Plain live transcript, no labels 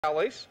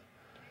Alleys.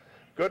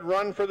 Good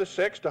run for the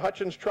 6 to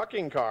Hutchins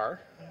Trucking Car.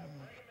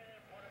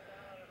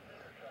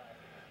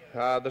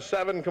 The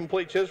 7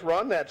 completes his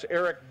run. That's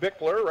Eric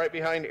Bickler. Right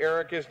behind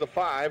Eric is the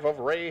 5 of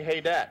Ray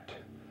Haydette.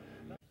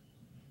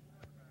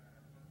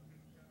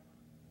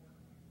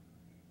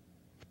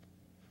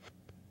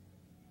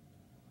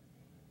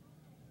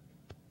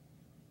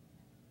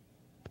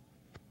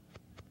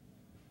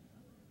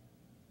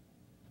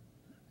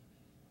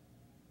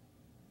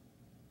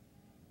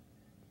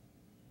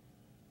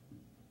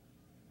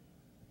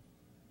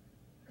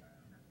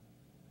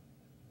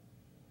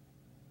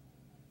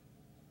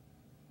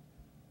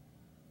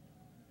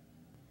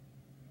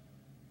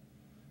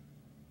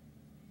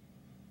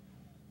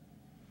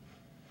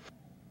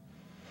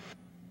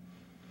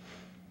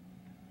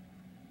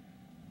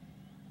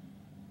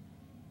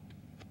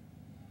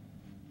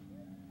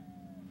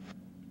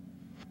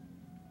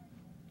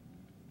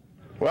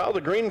 Well,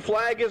 the green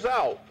flag is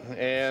out,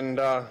 and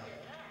the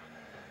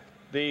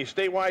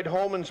statewide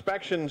home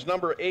inspections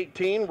number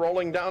 18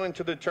 rolling down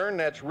into the turn.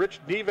 That's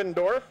Rich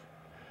Diefendorf,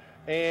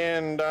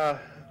 and the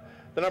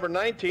number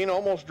 19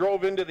 almost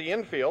drove into the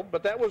infield,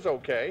 but that was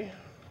okay.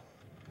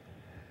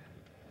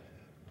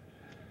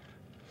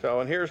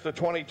 So, and here's the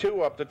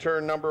 22 up to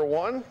turn number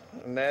 1,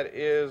 and that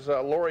is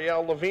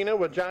L'Oreal Lavina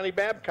with Johnny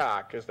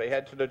Babcock. As they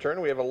head to the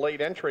turn, we have a late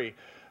entry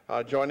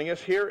joining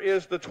us. Here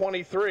is the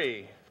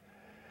 23.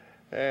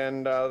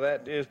 And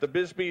that is the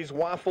Bisbee's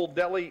Waffle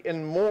Deli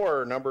and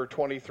More, number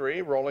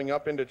 23, rolling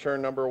up into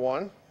turn number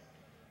 1.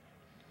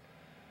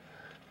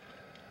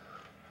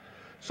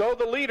 So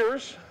the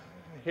leaders,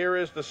 here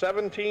is the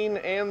 17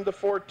 and the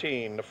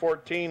 14. The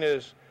 14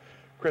 is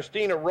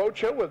Christina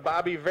Rocha with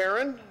Bobby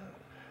Varon.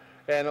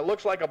 And it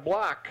looks like a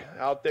block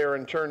out there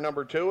in turn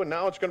number 2. And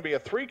now it's going to be a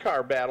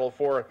 3-car battle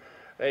for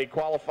a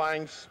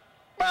qualifying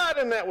spot,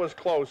 and that was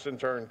close in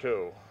turn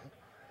 2.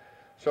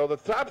 So the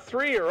top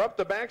 3 are up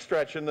the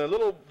backstretch, and the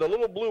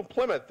little blue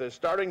Plymouth is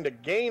starting to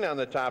gain on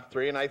the top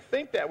 3, and I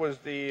think that was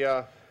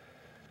the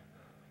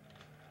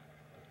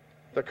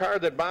car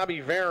that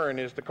Bobby Varon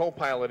is the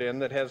co-pilot in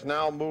that has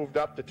now moved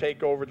up to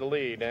take over the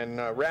lead and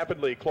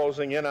rapidly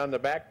closing in on the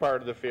back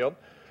part of the field.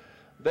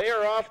 They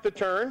are off the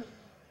turn.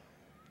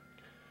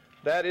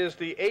 That is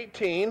the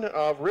 18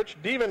 of Rich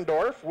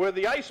Diefendorf with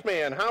the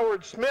Iceman,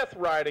 Howard Smith,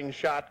 riding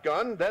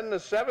shotgun. Then the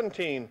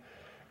 17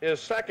 is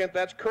second.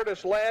 That's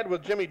Curtis Ladd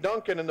with Jimmy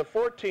Duncan. And the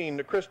 14,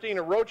 the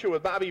Christina Rocha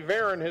with Bobby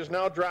Varon, has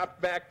now dropped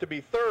back to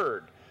be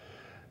third.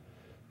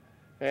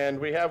 And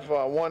we have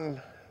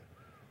one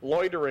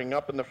loitering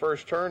up in the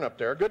first turn up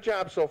there. Good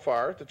job so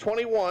far. The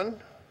 21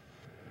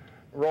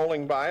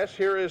 rolling by us.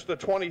 Here is the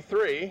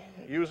 23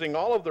 using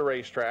all of the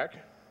racetrack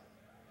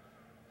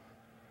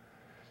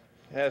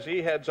as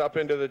he heads up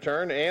into the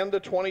turn. And the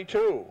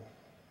 22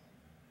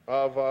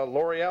 of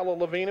L'Oreal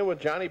Lavina with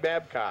Johnny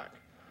Babcock.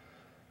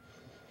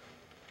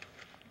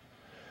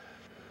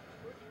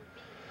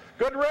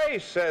 Good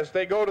race as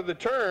they go to the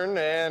turn,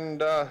 and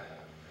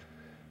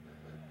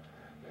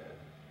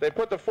they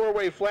put the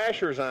 4-way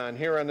flashers on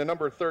here on the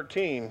number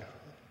 13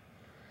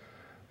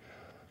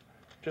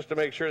 just to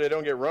make sure they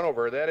don't get run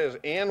over. That is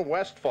Ann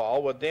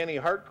Westfall with Danny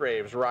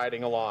Hartgraves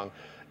riding along.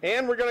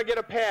 And we're going to get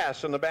a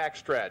pass in the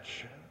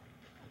backstretch.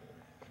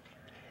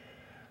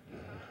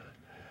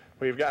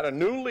 We've got a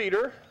new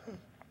leader.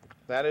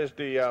 That is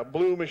the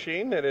blue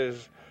machine that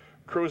is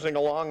cruising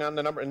along on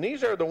the number. And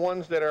these are the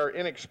ones that are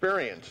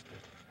inexperienced,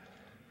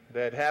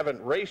 that haven't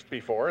raced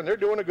before, and they're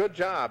doing a good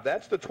job.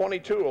 That's the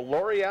 22,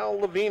 L'Oreal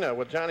Lavina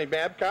with Johnny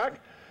Babcock.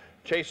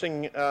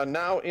 Chasing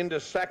now into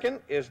second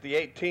is the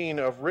 18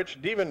 of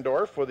Rich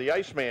Diefendorf with the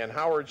Iceman,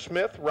 Howard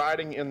Smith,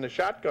 riding in the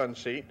shotgun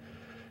seat.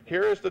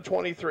 Here is the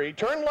 23.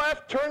 Turn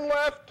left, turn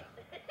left.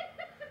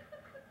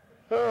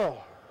 Oh,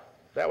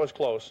 that was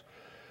close.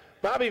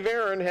 Bobby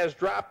Varon has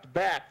dropped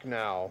back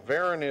now.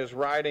 Varon is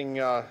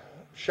riding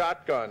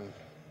shotgun,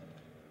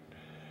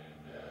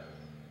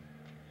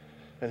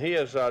 and he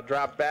has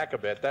dropped back a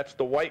bit. That's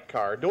the white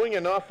car. Doing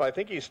enough. I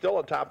think he's still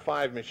a top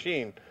 5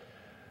 machine.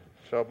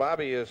 So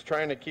Bobby is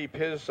trying to keep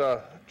his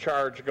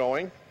charge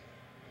going.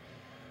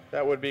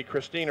 That would be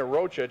Christina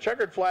Rocha.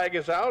 Checkered flag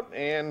is out,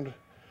 and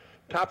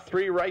top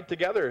 3 right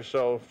together.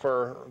 So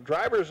for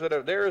drivers that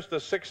are, there's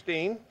the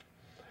 16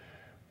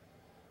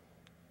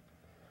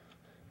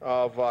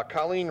 of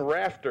Colleen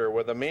Rafter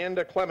with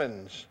Amanda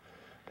Clemens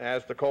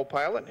as the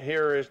co-pilot.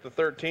 Here is the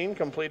 13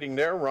 completing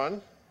their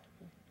run.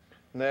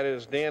 And that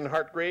is Dan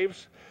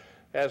Hartgraves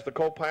as the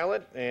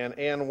co-pilot and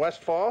Ann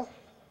Westfall.